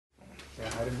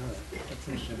I didn't know that. That's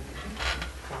interesting.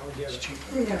 Carla Gericke.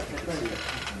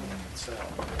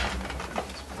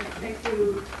 Thank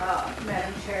you,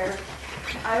 Madam Chair.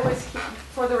 I was,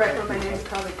 for the record, my name is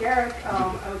Carla Gericke.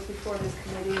 I was before this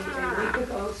committee a week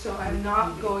ago, so I'm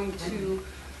not going to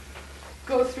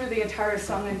go through the entire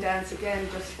song and dance again.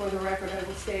 Just for the record, I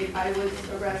will state I was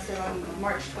arrested on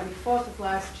March 24th of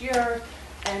last year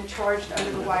and charged under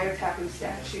the wiretapping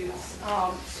statutes.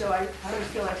 So I kind of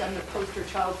feel like I'm the poster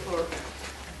child for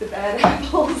the bad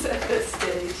apples at this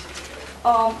stage.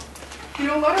 You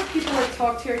know, a lot of people have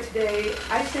talked here today.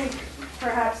 I think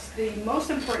perhaps the most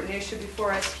important issue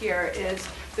before us here is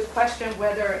the question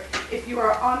whether if you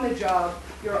are on the job,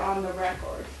 you're on the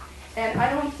record. And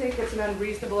I don't think it's an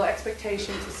unreasonable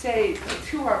expectation to say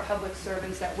to our public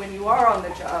servants that when you are on the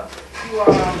job, you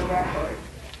are on the record.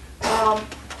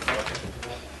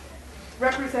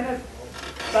 Representative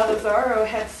Belisario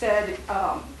had said,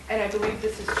 and I believe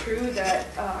this is true, that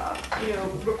you know,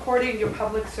 recording your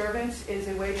public servants is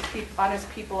a way to keep honest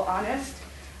people honest.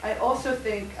 I also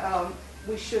think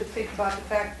we should think about the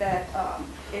fact that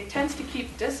it tends to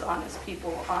keep dishonest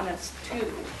people honest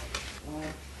too.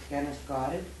 Denis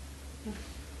Goddard.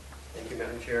 Thank you,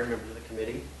 Madam Chair, members of the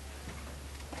committee.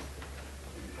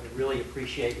 I really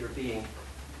appreciate your being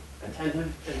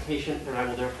attentive and patient, and I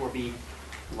will therefore be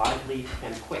lively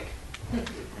and quick.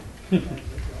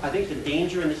 I think the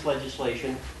danger in this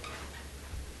legislation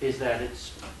is that it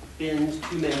spins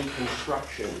too many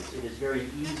constructions. It is very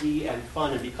easy and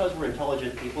fun, and because we're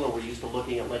intelligent people and we're used to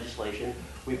looking at legislation,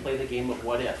 we play the game of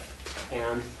what if.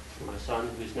 And my son,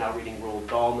 who's now reading Roald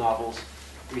Dahl novels,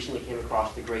 recently came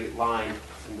across the great line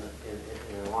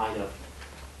in a line of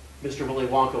Mr. Willy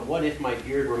Wonka, what if my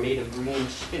beard were made of green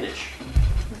spinach?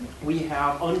 We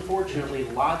have, unfortunately,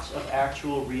 lots of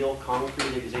actual, real,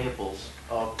 concrete examples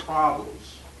of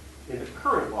problems in the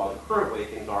current law, the current way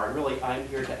things are, and really I'm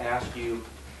here to ask you,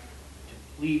 to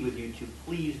plead with you to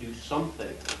please do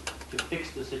something to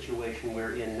fix the situation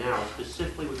we're in now,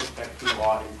 specifically with respect to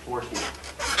law enforcement.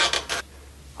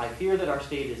 I fear that our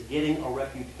state is getting a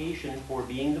reputation for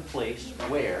being the place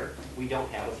where we don't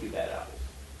have a few bad apples.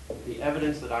 The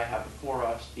evidence that I have before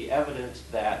us, the evidence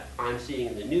that I'm seeing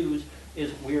in the news,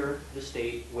 is we're the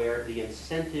state where the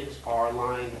incentives are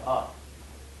lined up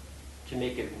to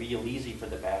make it real easy for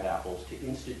the bad apples to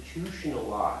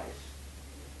institutionalize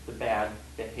the bad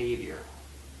behavior.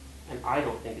 And I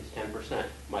don't think it's 10%.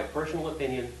 My personal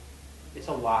opinion, it's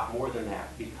a lot more than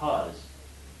that because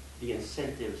the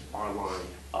incentives are lined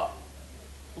up.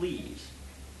 Please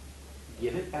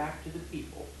give it back to the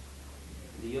people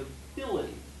the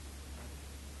ability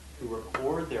to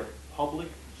record their public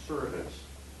servants,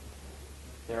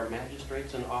 their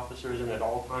magistrates and officers, and at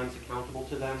all times accountable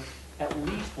to them, at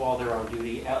least while they're on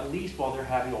duty, at least while they're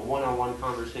having a one-on-one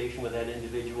conversation with that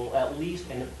individual, at least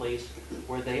in a place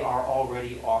where they are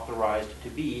already authorized to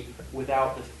be,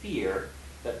 without the fear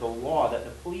that the law that the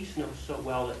police know so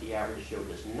well that the average Joe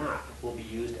does not will be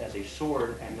used as a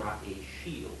sword and not a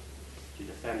shield to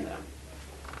defend them.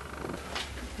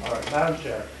 All right, Madam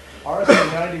Chair,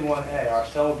 RSA 91A, our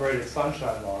celebrated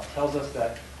Sunshine Law, tells us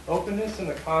that openness in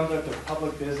the conduct of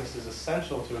public business is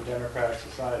essential to a democratic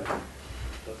society.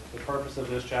 The purpose of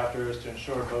this chapter is to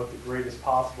ensure both the greatest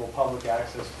possible public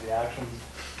access to the actions,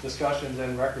 discussions,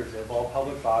 and records of all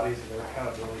public bodies and their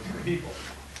accountability to the people.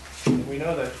 We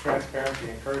know that transparency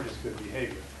encourages good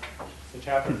behavior. The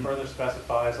chapter further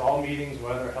specifies all meetings,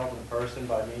 whether held in person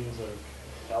by means of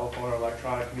telephone or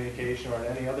electronic communication or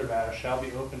in any other manner, shall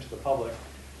be open to the public,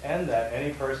 and that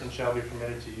any person shall be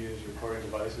permitted to use recording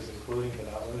devices, including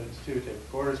but not limited to tape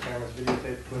recorders, cameras,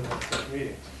 videotape equipment, and such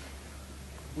meetings.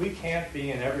 We can't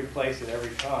be in every place at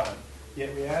every time,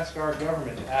 yet we ask our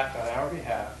government to act on our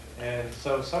behalf, and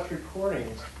so such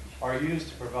recordings are used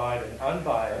to provide an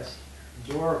unbiased,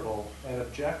 durable, and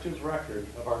objective record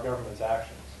of our government's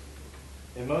actions.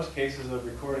 In most cases of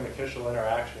recording official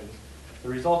interactions, the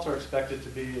results are expected to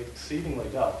be exceedingly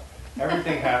dull.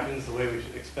 Everything happens the way we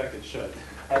expect it should.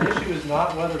 At issue is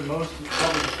not whether most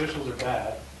public officials are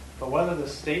bad, but whether the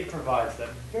state provides that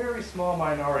very small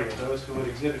minority of those who would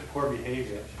exhibit poor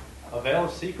behavior a veil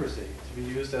of secrecy to be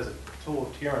used as a tool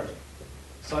of tyranny.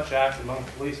 Such acts among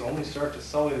police only serve to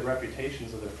sully the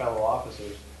reputations of their fellow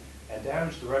officers and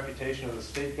damage the reputation of the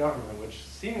state government, which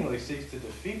seemingly seeks to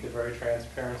defeat the very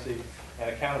transparency and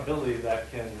accountability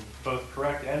that can both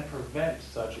correct and prevent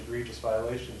such egregious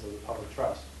violations of the public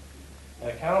trust. An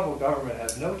accountable government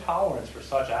has no tolerance for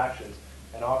such actions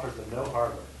and offers them no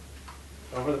harbor.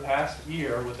 Over the past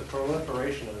year, with the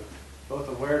proliferation of both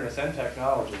awareness and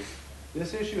technology,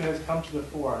 this issue has come to the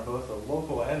fore on both a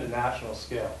local and a national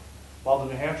scale. While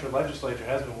the New Hampshire legislature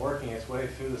has been working its way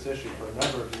through this issue for a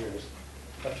number of years,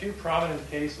 a few prominent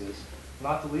cases,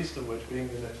 not the least of which being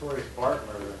the notorious Bart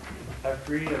murder, have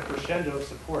created a crescendo of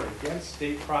support against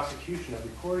state prosecution of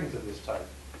recordings of this type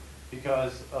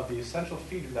because of the essential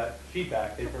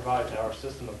feedback they provide to our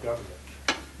system of government.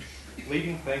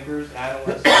 Leading thinkers,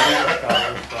 analysts, and legal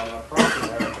scholars from across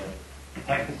America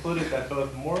have concluded that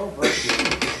both moral virtue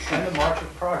and the march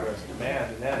of progress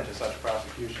demand an end to such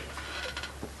prosecution.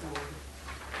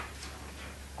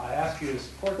 I ask you to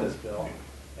support this bill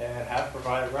and have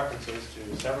provided references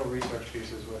to several research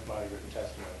pieces with my written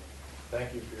testimony.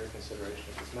 Thank you for your consideration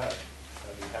of this matter.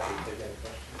 I'd be happy to take any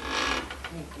questions.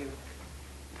 Thank you.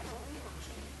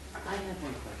 I have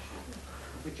one question,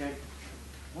 which I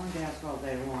wanted to ask all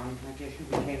day long. I guess you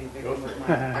became the victim of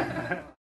my